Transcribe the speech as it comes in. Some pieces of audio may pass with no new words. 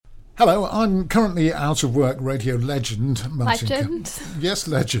Hello, I'm currently out of work radio legend. Martin Legend? Yes,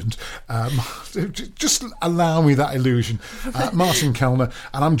 legend. Just allow me that illusion. Martin Kellner.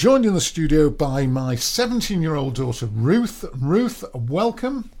 And I'm joined in the studio by my 17-year-old daughter, Ruth. Ruth,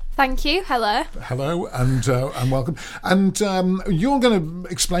 welcome. Thank you. Hello. Hello and welcome. And you're going to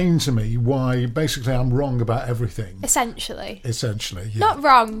explain to me why basically I'm wrong about everything. Essentially, yeah. Not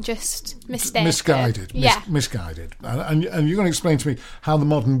wrong, just mistaken. Misguided. Yeah. Misguided. And you're going to explain to me how the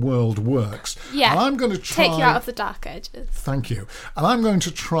modern world works. Yeah. And I'm going to try... Take you out of the dark ages. Thank you. And I'm going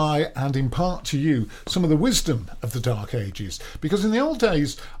to try and impart to you some of the wisdom of the Dark Ages. Because in the old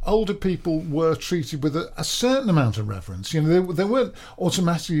days, older people were treated with a certain amount of reverence. You know, they weren't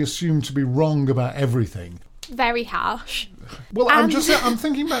automatically assumed to be wrong about everything. Very harsh. Well, I'm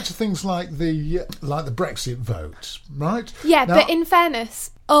thinking back to things like the Brexit vote, right? Yeah, now, but in fairness,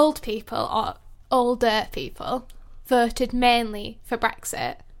 old people or older people voted mainly for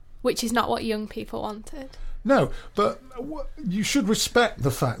Brexit, which is not what young people wanted. No, but you should respect the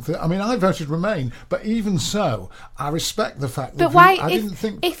fact that, I mean, I voted Remain, but even so, I respect the fact that... But why,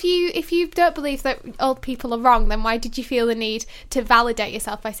 if you don't believe that old people are wrong, then why did you feel the need to validate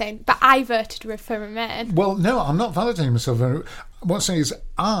yourself by saying, but I voted for Remain? Well, no, I'm not validating myself. What I'm saying is,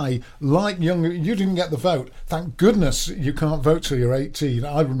 I, like younger... You didn't get the vote. Thank goodness you can't vote till you're 18.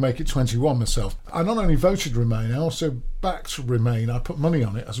 I would make it 21 myself. I not only voted Remain, I also backed Remain. I put money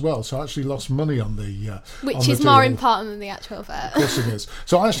on it as well, so I actually lost money on the Which is more important than the actual vote. Of course it is.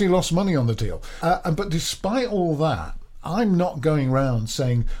 So I actually lost money on the deal. But despite all that, I'm not going around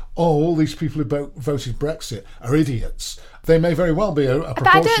saying, oh, all these people who voted Brexit are idiots. They may very well be a proportion.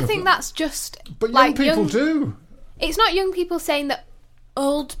 But I don't think that's just... But young people do. It's not young people saying that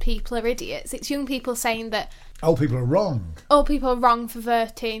old people are idiots. It's young people saying that... Old people are wrong. Old people are wrong for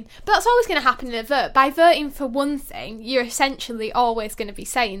voting. But that's always going to happen in a vote. By voting for one thing, you're essentially always going to be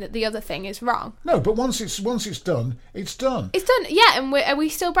saying that the other thing is wrong. No, but once it's done, it's done. It's done, yeah, and are we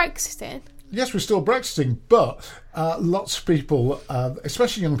still Brexiting? Yes, we're still Brexiting, but lots of people,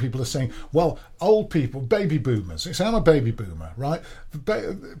 especially young people, are saying, well, old people, baby boomers. They say, I'm a baby boomer, right?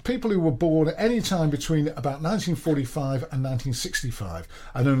 People who were born at any time between about 1945 and 1965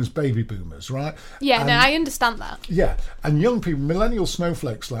 are known as baby boomers, right? Yeah, no, I understand that. Yeah, and young people, millennial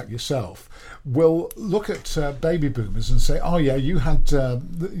snowflakes like yourself, will look at baby boomers and say, oh yeah, you had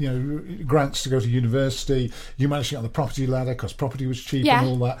grants to go to university, you managed to get on the property ladder because property was cheap and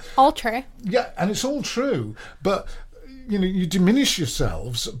all that. All true. Yeah, and it's all true, but you diminish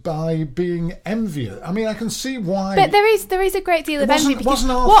yourselves by being envious. I mean, I can see why. But there is a great deal of envy. It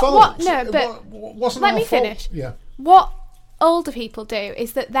wasn't our fault. Let me finish. Yeah. What older people do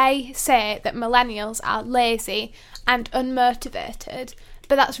is that they say that millennials are lazy and unmotivated,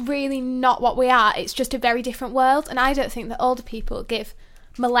 but that's really not what we are. It's just a very different world, and I don't think that older people give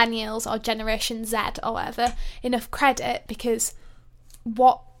millennials or Generation Z or whatever enough credit, because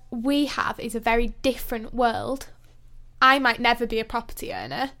what we have is a very different world. I might never be a property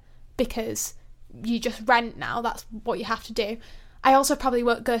owner because you just rent now, that's what you have to do. I also probably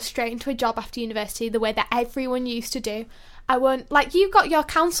won't go straight into a job after university the way that everyone used to do. I won't, like, you got your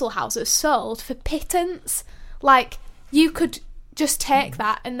council houses sold for pittance. Like, you could just take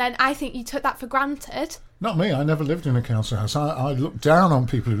that, and then I think you took that for granted. Not me, I never lived in a council house. I looked down on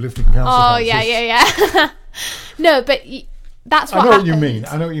people who lived in council houses. Oh, yeah. No, but that's what I know happened.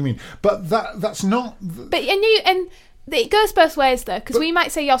 I know what you mean. But that's not... But and it goes both ways, though, because we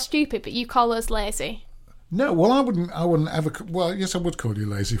might say you're stupid, but you call us lazy. No, well, I wouldn't ever... Well, yes, I would call you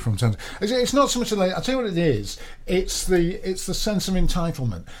lazy from time to time. It's not so much a lazy... I'll tell you what it is. It's the sense of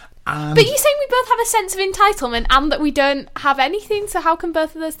entitlement. And but you're saying we both have a sense of entitlement and that we don't have anything, so how can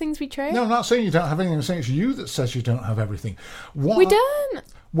both of those things be true? No, I'm not saying you don't have anything. I'm saying it's you that says you don't have everything. We don't.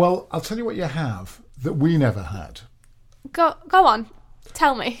 Well, I'll tell you what you have that we never had. Go on.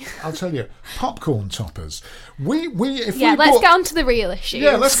 Tell me. I'll tell you. Popcorn toppers. Let's get on to the real issues.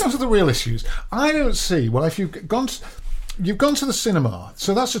 Yeah, let's go to the real issues. I don't see... Well, if you've gone to the cinema,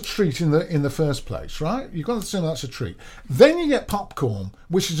 so that's a treat in the first place, right? You've gone to the cinema, that's a treat. Then you get popcorn,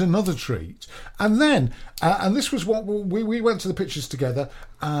 which is another treat. And then, and this was what we went to the pictures together,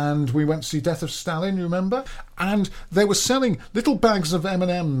 and we went to see Death of Stalin, you remember? And they were selling little bags of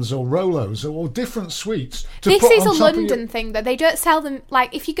M&Ms or Rolos or different sweets. This is a London thing, though. They don't sell them,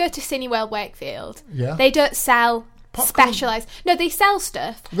 like, if you go to Cineworld Wakefield, they don't sell... Specialised. No, they sell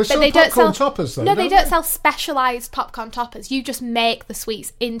stuff. They don't sell toppers, though. No, they don't sell specialised popcorn toppers. You just make the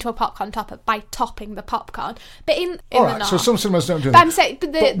sweets into a popcorn topper by topping the popcorn. But in all the right, north, so some cinemas don't do that. that. I'm saying,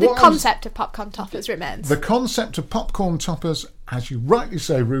 but the concept of popcorn toppers remains. The concept of popcorn toppers, as you rightly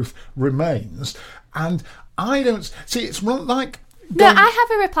say, Ruth, remains. And I don't see. It's like No, I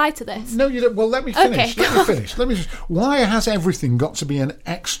have a reply to this. No, you don't. Well, let me finish. Okay. Let me finish. Why has everything got to be an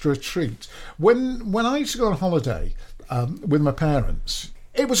extra treat? When I used to go on holiday with my parents,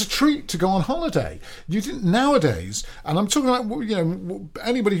 it was a treat to go on holiday. You didn't nowadays, and I'm talking about,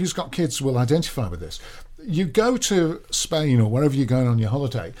 anybody who's got kids will identify with this. You go to Spain or wherever you're going on your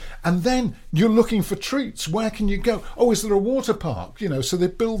holiday, and then you're looking for treats. Where can you go? Oh, is there a water park? So they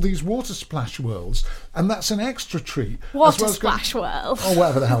build these water splash worlds, and that's an extra treat. Water splash world. Oh,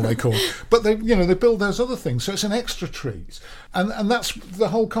 whatever the hell they call it. But they build those other things, so it's an extra treat. And that's the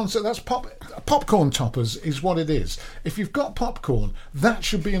whole concept. That's popcorn toppers is what it is. If you've got popcorn, that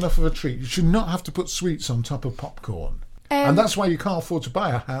should be enough of a treat. You should not have to put sweets on top of popcorn. And that's why you can't afford to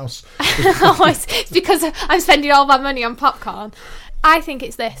buy a house. It's because I'm spending all my money on popcorn. I think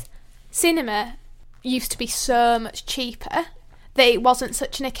it's this. Cinema used to be so much cheaper that it wasn't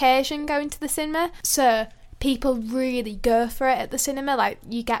such an occasion going to the cinema. So people really go for it at the cinema. Like,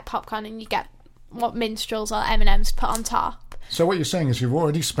 you get popcorn and you get minstrels or M&Ms put on top. So what you're saying is you've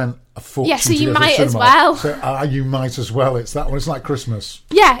already spent a fortune. Yeah, so to you go to the might as cinema. well. So you might as well. It's that one. It's like Christmas.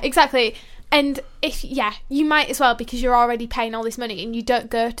 Yeah, exactly. And you might as well, because you're already paying all this money and you don't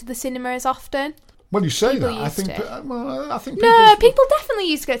go to the cinema as often. Well, you say People that. I think people definitely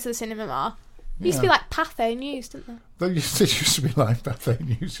used to go to the cinema more. It used to be like Pathé News, didn't they? It used to be like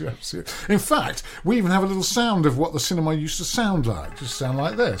Pathé News. You're absolutely. In fact, we even have a little sound of what the cinema used to sound like. Just sound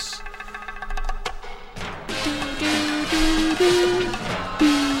like this.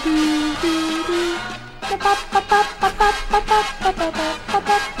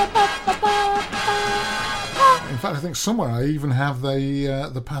 In fact, I think somewhere I even have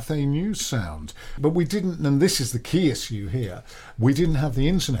the Pathé News sound. But we didn't, and this is the key issue here, we didn't have the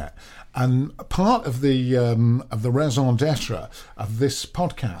internet. And part of the raison d'etre of this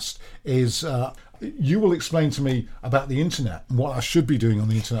podcast is you will explain to me about the internet and what I should be doing on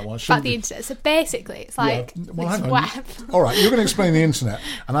the internet. About the internet. So basically, it's like it's web. All right, you're going to explain the internet,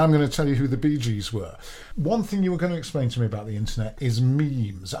 and I'm going to tell you who the Bee Gees were. One thing you were going to explain to me about the internet is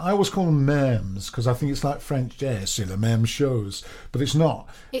memes. I always call them memes because I think it's like French. C'est le même chose, but it's not.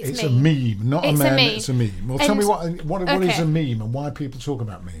 It's a meme, not a meme. It's a meme. Well, tell me what is a meme and why people talk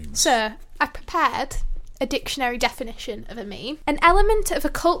about memes. So I've prepared a dictionary definition of a meme. An element of a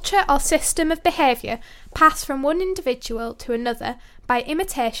culture or system of behaviour passed from one individual to another by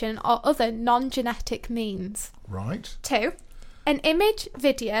imitation or other non-genetic means. Right. 2. An image,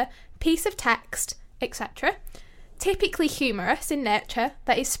 video, piece of text, etc., typically humorous in nature,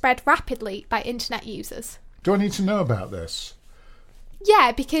 that is spread rapidly by internet users. Do I need to know about this?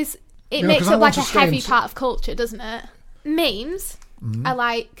 Yeah, because it makes up like a heavy part of culture, doesn't it? Memes are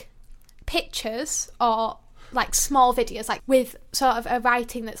like pictures or like small videos, like with sort of a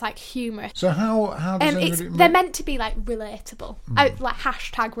writing that's like humorous. So how does they're meant to be like relatable, like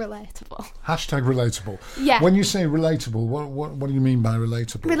hashtag relatable. Hashtag relatable. Yeah. When you say relatable, what do you mean by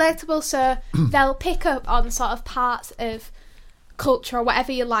relatable? Relatable, so they'll pick up on sort of parts of culture or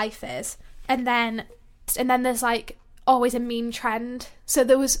whatever your life is, and then there's like always a meme trend. So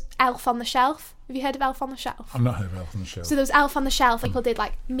there was Elf on the Shelf. Have you heard of Elf on the Shelf? I've not heard of Elf on the Shelf. So there was Elf on the Shelf. People did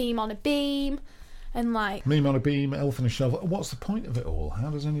like meme on a beam, and like meme on a beam, Elf on a Shelf. What's the point of it all? How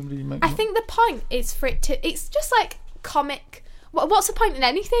does anybody make? I think the point is for it to. It's just like comic. What's the point in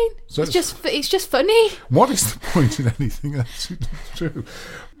anything? So it's just funny. What is the point in anything? That's true.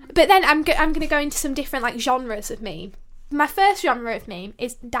 But then I'm going to go into some different like genres of meme. My first genre of meme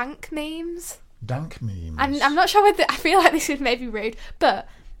is dank memes. Dank memes. I'm not sure whether I feel like this is maybe rude, but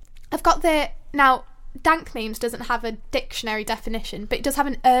I've got now. Dank memes doesn't have a dictionary definition, but it does have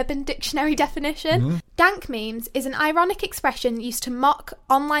an Urban Dictionary definition. Mm-hmm. Dank memes is an ironic expression used to mock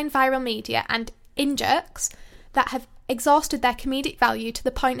online viral media and in-jokes that have exhausted their comedic value to the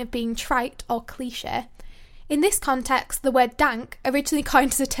point of being trite or cliche. In this context, the word dank, originally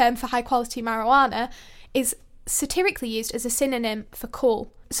coined as a term for high-quality marijuana, is satirically used as a synonym for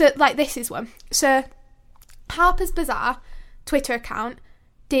cool. So, like, this is one. So, Harper's Bazaar Twitter account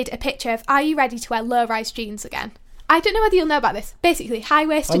did a picture of, are you ready to wear low-rise jeans again? I don't know whether you'll know about this. Basically,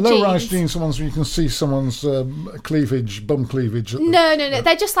 high-waisted jeans. Low-rise jeans are ones where you can see someone's cleavage, bum cleavage. No.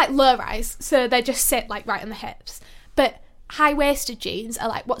 They're just like low-rise, so they just sit like right on the hips. But high-waisted jeans are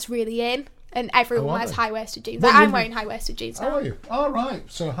like what's really in, and everyone wears high-waisted jeans. Like, I'm wearing high-waisted jeans now. Are you? Oh, right.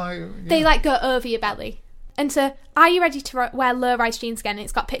 So high... Yeah. They like go over your belly. And so, are you ready to wear low-rise jeans again? And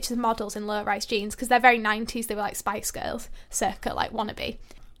it's got pictures of models in low-rise jeans, because they're very 90s. They were like Spice Girls, circa like wannabe.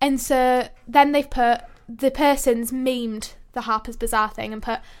 And so then they've put, the person's memed the Harper's Bazaar thing and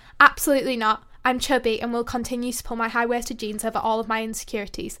put, absolutely not, I'm chubby and will continue to pull my high-waisted jeans over all of my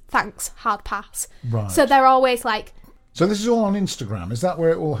insecurities. Thanks, hard pass. Right. So they're always like So this is all on Instagram. Is that where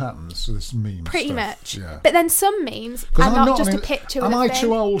it all happens? So this meme Pretty stuff? much. Yeah. But then some memes 'Cause are I'm not just on a in- picture Am with a I thing.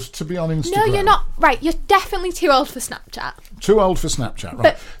 too old to be on Instagram? No, you're not. Right, you're definitely too old for Snapchat. Too old for Snapchat,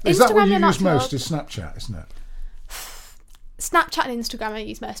 right? But Is that what Instagram you you're not use too most? old. Is Snapchat, isn't it? Snapchat and Instagram I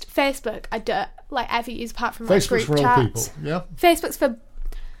use most. Facebook I don't ever use apart from Facebook's group for old chats. people, yeah? Facebook's for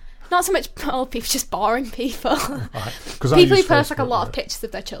not so much old people, just boring people. Right. 'Cause I People who use post like a Facebook, lot of yeah. pictures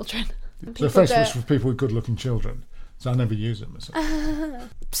of their children. And So people Facebook's don't. for people with good-looking children. So I never use it myself.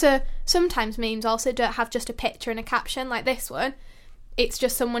 So sometimes memes also don't have just a picture and a caption like this one. It's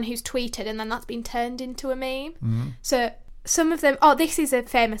just someone who's tweeted and then that's been turned into a meme. Mm-hmm. So some of them, this is a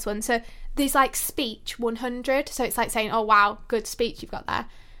famous one. So there's like speech 100. So it's like saying, oh wow, good speech you've got there.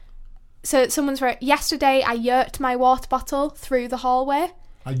 So someone's wrote, yesterday I yerked my water bottle through the hallway.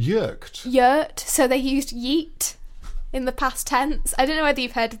 I yerked. Yerked. So they used yeet in the past tense. I don't know whether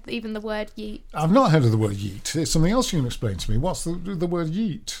you've heard even the word yeet. I've not heard of the word yeet. It's something else you can explain to me. What's the word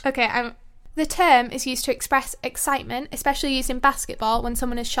yeet? Okay, the term is used to express excitement, especially used in basketball when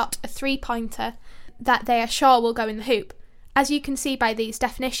someone has shot a three-pointer that they are sure will go in the hoop. As you can see by these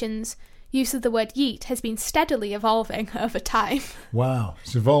definitions, use of the word yeet has been steadily evolving over time. Wow.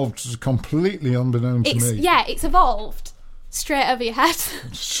 It's evolved completely unbeknown to me. Yeah, it's evolved. Straight over your head.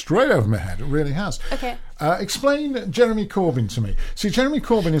 Straight over my head. It really has. Okay. Explain Jeremy Corbyn to me. See, Jeremy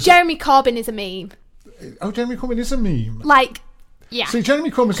Corbyn is... Jeremy Corbyn is a meme. Jeremy Corbyn is a meme. Like, yeah. See,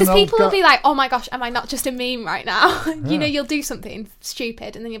 Jeremy Corbyn's an Because old people guy... will be like, oh my gosh, am I not just a meme right now? You know, you'll do something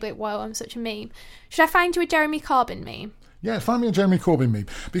stupid and then you'll be like, whoa, I'm such a meme. Should I find you a Jeremy Corbyn meme? Yeah, find me a Jeremy Corbyn meme.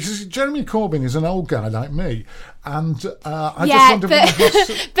 Because Jeremy Corbyn is an old guy like me. And I just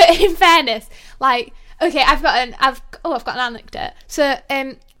wonder... but in fairness, like... Okay, I've got an anecdote. So,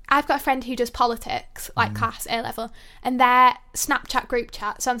 I've got a friend who does politics, like class A-level, and their Snapchat group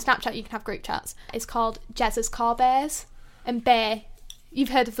chat. So on Snapchat you can have group chats. It's called Jez's Corbears, and Bay. You've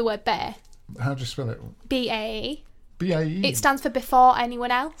heard of the word Bay? How do you spell it? BAE. BAE. It stands for before anyone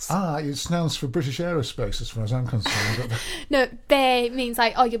else. It stands for British Aerospace, as far as I'm concerned. But No, Bay means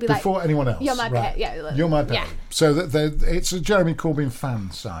like, you'll be like before anyone else. you're my right. bae. Yeah, You're my bae. yeah. So it's a Jeremy Corbyn fan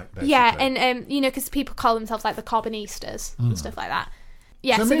site, basically. Yeah, and because people call themselves like the Corbynistas and stuff like that.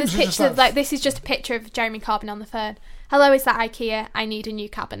 Yeah, So so memes there's are just pictures of like- like this is just a picture of Jeremy Corbyn on the phone. Hello, is that IKEA? I need a new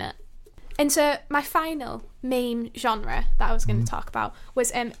cabinet. And so my final meme genre that I was going to talk about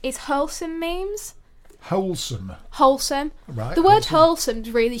was is wholesome memes. Wholesome. Wholesome. Right, The word wholesome.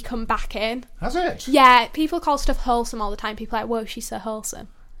 wholesome's really come back in. Has it? Yeah, people call stuff wholesome all the time. People are like, whoa, she's so wholesome.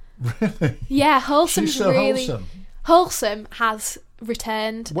 Really? Yeah, wholesome's She's so really wholesome. Wholesome has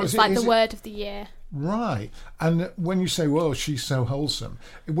returned. What It's is it- like is the it- word of the year. Right. And when you say, well, she's so wholesome,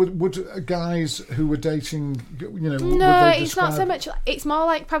 would guys who were dating, would No, they it's not so describe- much. It's more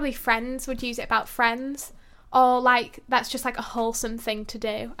like probably friends would use it about friends, or like that's just like a wholesome thing to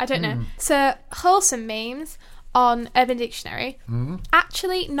do. I don't know. So wholesome memes on Urban Dictionary,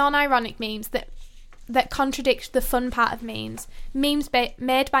 actually non-ironic memes that contradict the fun part of memes. Memes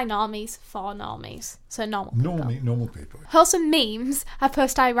made by normies for normies. So normal people. Normal people. Wholesome memes are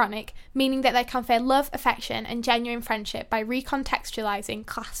post-ironic, meaning that they convey love, affection, and genuine friendship by recontextualizing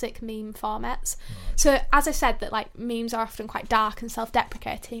classic meme formats. So, as I said, that like memes are often quite dark and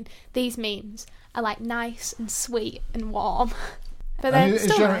self-deprecating. These memes are like nice and sweet and warm, but And they're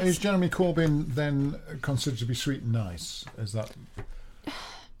still nice. is Jeremy Corbyn then considered to be sweet and nice? Is that...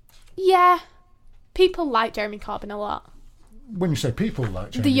 Yeah, people like Jeremy Corbyn a lot. When you say people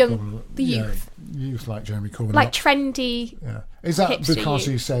like Jeremy Corbyn... the youth. Youth like Jeremy Corbyn. Like trendy. Yeah. Is that hipster because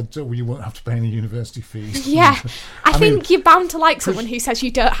he youth. said, you won't have to pay any university fees? Yeah, I mean, think you're bound to like someone who says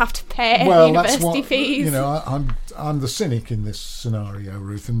you don't have to pay university fees. I'm the cynic in this scenario,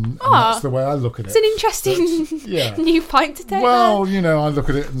 Ruth, and Aw. that's the way I look at it. It's an interesting yeah. new point to take. Well, there. I look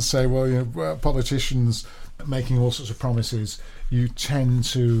at it and say, politicians making all sorts of promises, you tend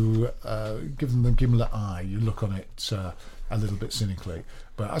to give them the gimlet eye. You look on it a little bit cynically.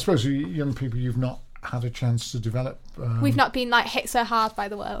 But I suppose you young people, you've not had a chance to develop. We've not been like hit so hard by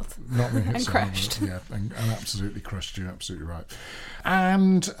the world. Not been hit and so hard, crushed. yeah, and absolutely crushed. You're absolutely right.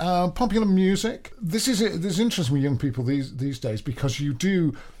 And popular music. This is interesting with young people these days because you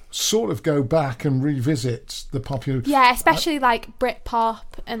do sort of go back and revisit the popular. Yeah, especially like Britpop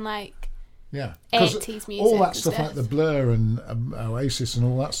and like Yeah, 'cause 80s music all that and stuff stuff. like the Blur and Oasis and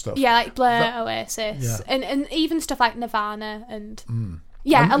all that stuff. yeah, like Blur, That- Oasis, yeah. and even stuff like Nirvana and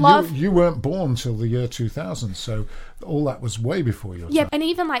yeah, And a lot of you weren't born till the year 2000, so all that was way before your yeah, time. and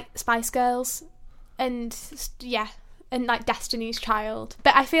even like Spice Girls and and like Destiny's Child.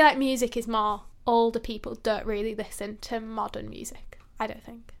 But I feel like music is more older people don't really listen to modern music. I don't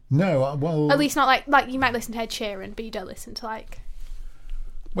think. No, well... At least not like you might listen to Ed Sheeran, but you don't listen to like...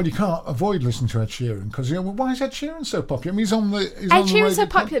 Well, you can't avoid listening to Ed Sheeran because, why is Ed Sheeran so popular? I mean, he's on the... Ed Sheeran's so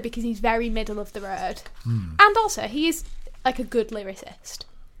popular because he's very middle of the road. And also, he is like a good lyricist.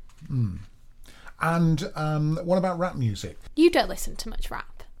 And what about rap music? You don't listen to much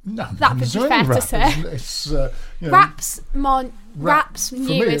rap. No, that would be fair to say. It's rap's new,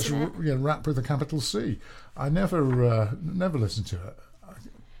 for me, isn't it? Rap with a capital C. I never listen to it.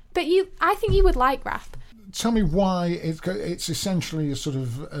 But I think you would like rap. Tell me why it's essentially a sort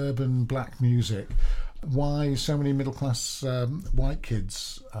of urban black music. Why so many middle class white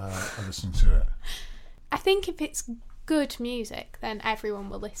kids are listening to it? I think if it's good music, then everyone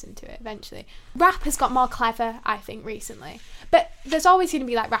will listen to it eventually. Rap has got more clever, I think, recently. But there's always going to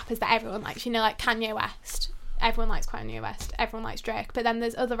be like rappers that everyone likes. Like Kanye West. Everyone likes Kanye West. Everyone likes Drake. But then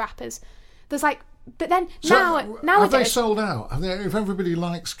there's other rappers. There's like... But then nowadays... Have they sold out? If everybody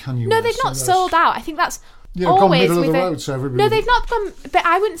likes Kanye West... No, they've not sold out. I think that's... gone middle of the road, so everybody... No, they've not gone... But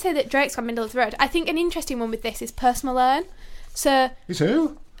I wouldn't say that Drake's gone middle of the road. I think an interesting one with this is Post Malone. So... Is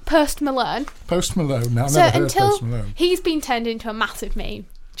who? Post Malone. Post Malone. Now, I've never heard Post Malone. He's been turned into a massive meme,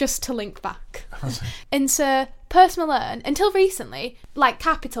 just to link back. And so Post Malone, until recently, like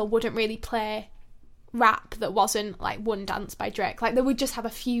Capital wouldn't really play rap that wasn't like One Dance by Drake. Like they would just have a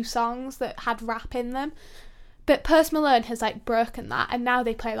few songs that had rap in them. But Post Malone has like broken that, and now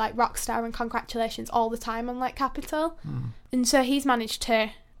they play like Rockstar and Congratulations all the time on like Capital. And so he's managed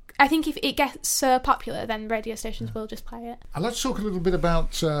to... I think if it gets so popular, then radio stations will just play it. And let's talk a little bit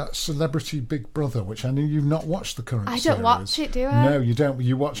about Celebrity Big Brother, which I know you've not watched the current series. I don't watch it, do I? No, you don't.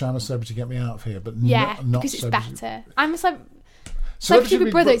 You watch I'm a Celebrity, Get Me Out of Here, but not because it's Celebrity. better. I'm a Celebrity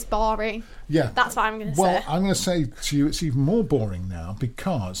Big Brother is boring. Yeah. That's what I'm going to say. Well, I'm going to say to you it's even more boring now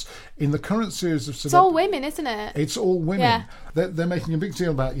because in the current series of It's all women, isn't it? It's all women. Yeah. They're making a big deal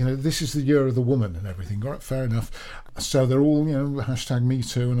about, this is the year of the woman and everything. All right, fair enough. So they're all, hashtag Me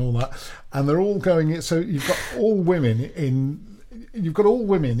Too and all that. And they're all going... So you've got all women in... You've got all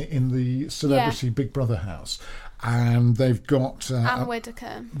women in the Celebrity Big Brother house. And they've got... Anne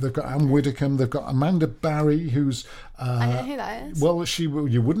Widdecombe. They've got Anne Widdecombe. They've got Amanda Barry, who's... I don't know who that is. Well,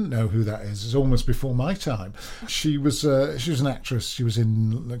 you wouldn't know who that is. It's almost before my time. She was an actress. She was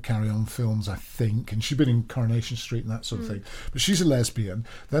in Carry On films, I think, and she'd been in Coronation Street and that sort of thing. But she's a lesbian.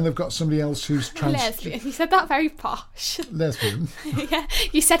 Then they've got somebody else who's lesbian. You said that very posh. Lesbian. Yeah,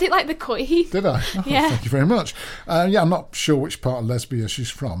 you said it like the Queen. Did I? Oh, yeah. Thank you very much. I'm not sure which part of Lesbia she's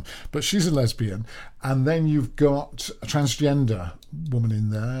from, but she's a lesbian. And then you've got a transgender woman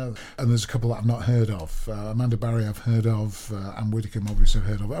in there, and there's a couple that I've not heard of. Amanda Barry I've heard of, Anne Widdecombe obviously I've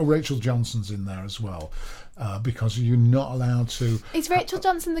heard of. Oh, Rachel Johnson's in there as well, because you're not allowed to... Is Rachel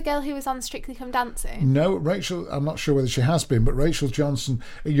Johnson the girl who was on Strictly Come Dancing? No, Rachel, I'm not sure whether she has been, but Rachel Johnson,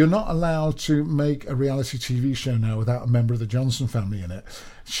 you're not allowed to make a reality TV show now without a member of the Johnson family in it.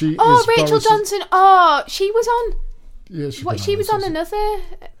 Rachel Johnson! Oh, she was on... Yeah, she was on another...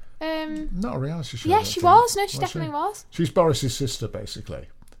 not a reality show. Yeah, she was. No, she definitely was. She's Boris's sister, basically.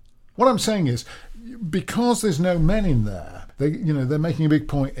 What I'm saying is, because there's no men in there, they're making a big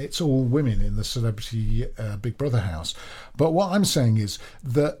point. It's all women in the Celebrity Big Brother house. But what I'm saying is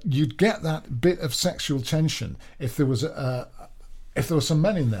that you'd get that bit of sexual tension if there was some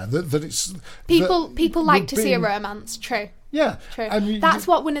men in there. That it's people like to see a romance. True. Yeah, true. That's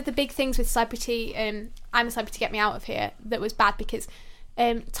what one of the big things with Celebrity. I'm a Celebrity, Get Me Out of Here. That was bad because.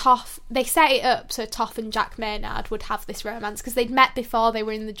 Toff, they set it up so Toff and Jack Maynard would have this romance because they'd met before they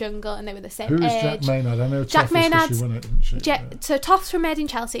were in the jungle and they were the same age. Who is Jack Maynard? I know Toff because she won it, didn't she? So Toff's from Made in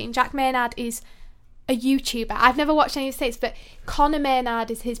Chelsea and Jack Maynard is a YouTuber. I've never watched any of his states, but Conor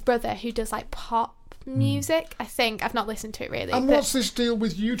Maynard is his brother who does like pop music, I think. I've not listened to it really. And what's this deal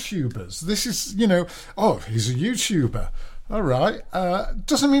with YouTubers? This is, he's a YouTuber. All right.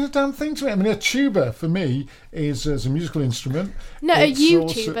 Doesn't mean a damn thing to me. I mean, a tuba for me is a musical instrument. No, a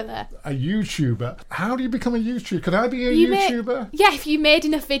YouTuber though. A YouTuber. How do you become a YouTuber? Could I be a YouTuber? If you made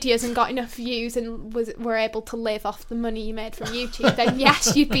enough videos and got enough views and were able to live off the money you made from YouTube, then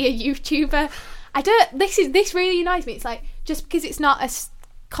yes, you'd be a YouTuber. This really annoys me. It's like, just because it's not a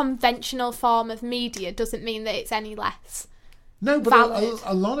conventional form of media doesn't mean that it's any less. No, but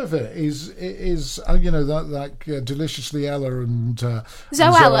a lot of it is Deliciously Ella and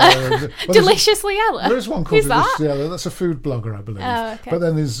Zoella. Deliciously Ella. There is one called Deliciously Ella. That's a food blogger, I believe. Oh, okay. But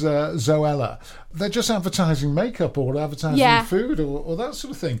then there's Zoella. They're just advertising makeup or advertising food or that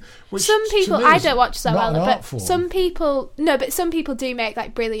sort of thing. Which some people, I don't watch Zoella, but form. some people do make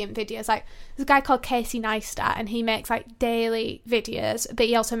like brilliant videos. Like there's a guy called Casey Neistat, and he makes like daily videos, but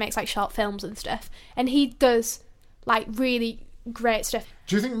he also makes like short films and stuff. And he does like really great stuff.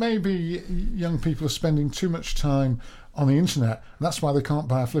 Do you think maybe young people are spending too much time on the internet, and that's why they can't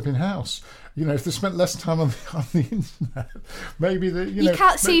buy a flipping house? You know, if they spent less time on the internet, maybe they, You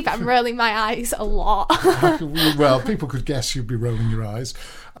can't see, but I'm rolling my eyes a lot. Well, people could guess you'd be rolling your eyes.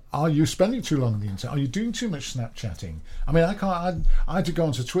 Are you spending too long on the internet? Are you doing too much Snapchatting? I mean, I can't. I had to go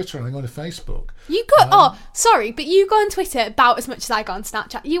onto Twitter and I go onto Facebook. You go. Sorry, but you go on Twitter about as much as I go on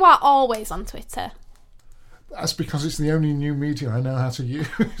Snapchat. You are always on Twitter. That's because it's the only new media I know how to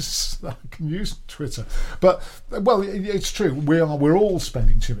use. I can use Twitter, but well, it's true. We're all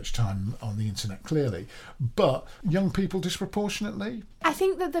spending too much time on the internet, clearly, but young people disproportionately. I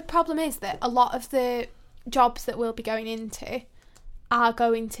think that the problem is that a lot of the jobs that we'll be going into are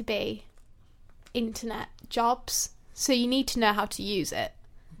going to be internet jobs, so you need to know how to use it.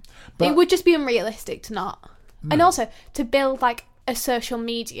 But it would just be unrealistic to not. No. And also to build like a social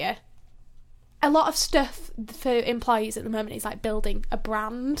media. A lot of stuff for employees at the moment is like building a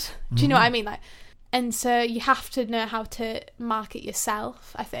brand. Do you know what I mean? Like, and so you have to know how to market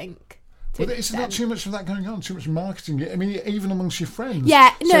yourself, I think. Well, is there not too much of that going on? Too much marketing? I mean, even amongst your friends.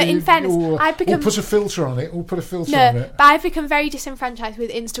 Yeah, no, in fairness, I've become... Or put a filter on it, on it. But I've become very disenfranchised with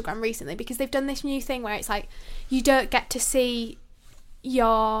Instagram recently because they've done this new thing where it's like, you don't get to see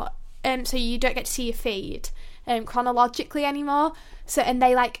your... so you don't get to see your feed chronologically anymore. So, and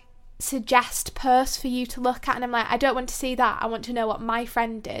they like... suggest posts for you to look at, and I'm like, I don't want to see that. I want to know what my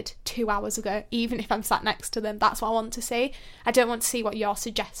friend did 2 hours ago, even if I'm sat next to them. That's what I want to see. I don't want to see what you're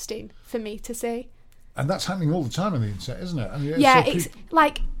suggesting for me to see. And that's happening all the time on the internet, isn't it? I mean, yeah, it's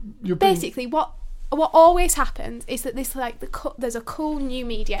like basically what always happens is that this like there's a cool new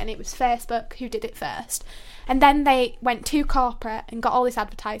media, and it was Facebook who did it first, and then they went too corporate and got all this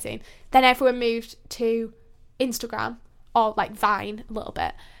advertising. Then everyone moved to Instagram, or like Vine a little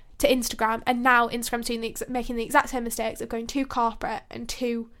bit, to Instagram, and now Instagram's doing making the exact same mistakes of going too corporate and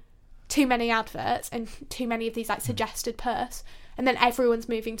too many adverts and too many of these like suggested posts, and then everyone's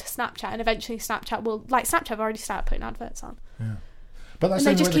moving to Snapchat, and eventually Snapchat have already started putting adverts on. Yeah. But that's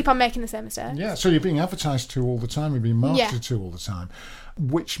and they just keep on making the same mistakes. Yeah, so you're being advertised to all the time, you're being marketed to all the time,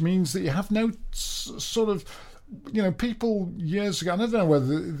 which means that you have no sort of... You know, people years ago, and I don't know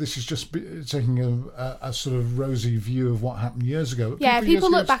whether this is just taking a sort of rosy view of what happened years ago. Yeah,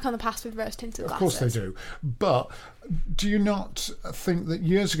 people look back on the past with rose-tinted glasses. Of course they do. But do you not think that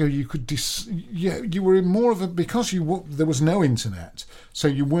years ago you could... you were in more of a... Because there was no internet, so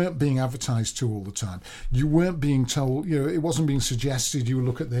you weren't being advertised to all the time. You weren't being told... You know, it wasn't being suggested, you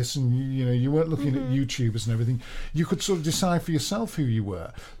look at this, and, you know, you weren't looking at YouTubers and everything. You could sort of decide for yourself who you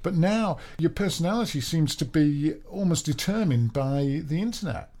were. But now your personality seems to be almost determined by the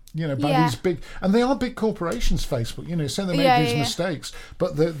internet, you know, by these big, and they are big corporations, Facebook, you know, so they make these mistakes,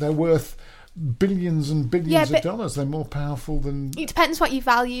 but they're worth billions and billions of dollars. They're more powerful than... It depends what you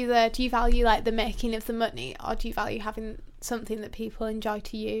value there. Do you value like the making of the money, or do you value having something that people enjoy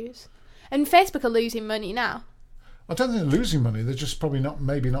to use? And Facebook are losing money now. I don't think they're losing money. They're just probably not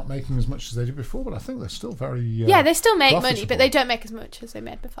making as much as they did before, but I think they're still very they still make profitable. money, but they don't make as much as they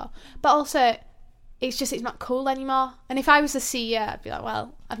made before. But also, it's not cool anymore. And if I was the CEO, I'd be like,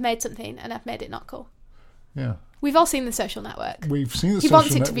 well, I've made something and I've made it not cool. Yeah. We've all seen The Social Network. We've seen The Social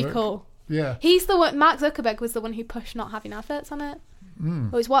Network. He wants it to be cool. Yeah. He's the one... Mark Zuckerberg was the one who pushed not having adverts on it.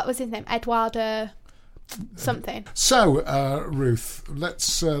 What was his name? Eduardo something. So, Ruth,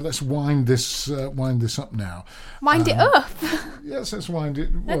 let's wind this up now. Wind it up? Yes, let's wind it.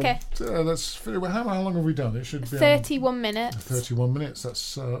 Well, okay. Let's figure out how long have we done? It should be 31 minutes. 31 minutes.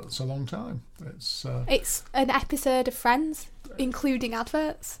 That's a long time. It's an episode of Friends, including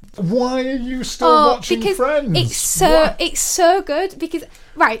adverts. Why are you still watching Friends? It's so good because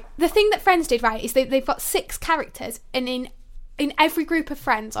the thing that Friends did is they've got 6 characters, and in every group of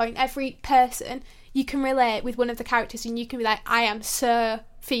friends or in every person, you can relate with one of the characters, and you can be like, I am Sir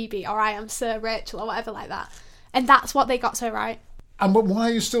Phoebe, or I am Sir Rachel, or whatever like that. And that's what they got so right. But why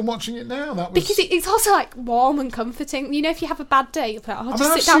are you still watching it now? Because it's also like warm and comforting. You know, if you have a bad day, you'll be like,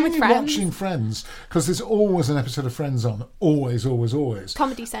 just sit down with friends. I've seen you watching Friends, because there's always an episode of Friends on. Always, always, always.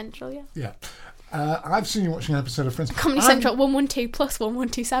 Comedy Central, yeah. Yeah. I've seen you watching an episode of Friends. Comedy Central 112 plus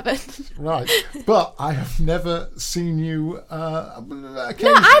 1127. Right. But I have never seen you... No,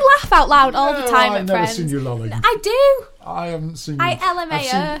 I laugh out loud all the time at Friends. I've never seen you lolling. I do. I haven't seen you... I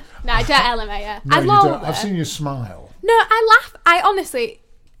LMAO. No, I don't LMAO. No, I love it. I've seen you smile. No, I laugh. I honestly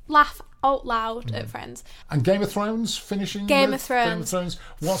laugh out loud at Friends. And Game of Thrones finishing? Game of Thrones.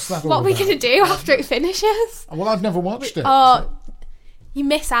 What's that all What are we about? going to do after it finishes? Well, I've never watched it. You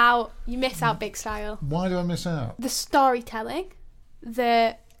miss out. You miss out big style. Why do I miss out? The storytelling,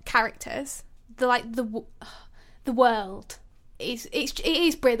 the characters, the world it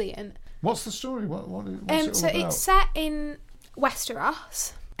is brilliant. What's the story? What's it all So about? it's set in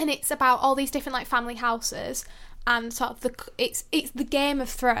Westeros, and it's about all these different like family houses, and sort of it's the Game of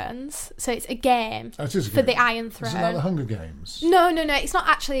Thrones. So it's a game Oh, it is a for game. the Iron Is Throne. it like the Hunger Games? No, it's not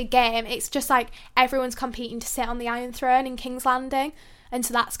actually a game. It's just like everyone's competing to sit on the Iron Throne in King's Landing, and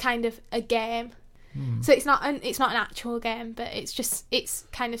so that's kind of a game. So it's not an actual game, but it's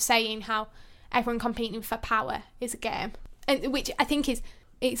kind of saying how everyone competing for power is a game, and which I think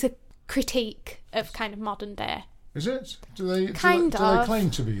it's a critique of kind of modern day. Is it? Do they Kind do they of. claim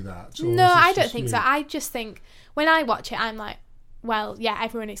to be that? Or No, is this I don't just think you? so. I just think when I watch it, I'm like, well, yeah,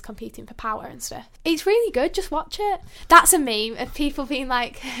 everyone is competing for power and stuff. It's really good. Just watch it. That's a meme of people being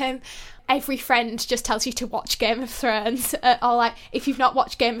like, every friend just tells you to watch Game of Thrones, or like, if you've not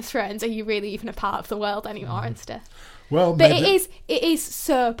watched Game of Thrones, are you really even a part of the world anymore and stuff. Well, But maybe, it is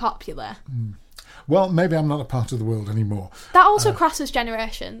so popular. Well, maybe I'm not a part of the world anymore. That also crosses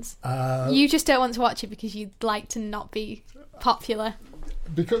generations. Uh, You just don't want to watch it because you'd like to not be popular.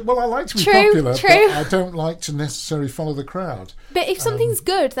 Because I like to be True, popular, true. but I don't like to necessarily follow the crowd. But if something's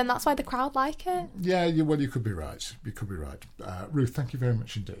good, then that's why the crowd like it. Yeah, you could be right. You could be right. Ruth, thank you very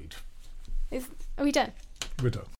much indeed. Are we done? We're done.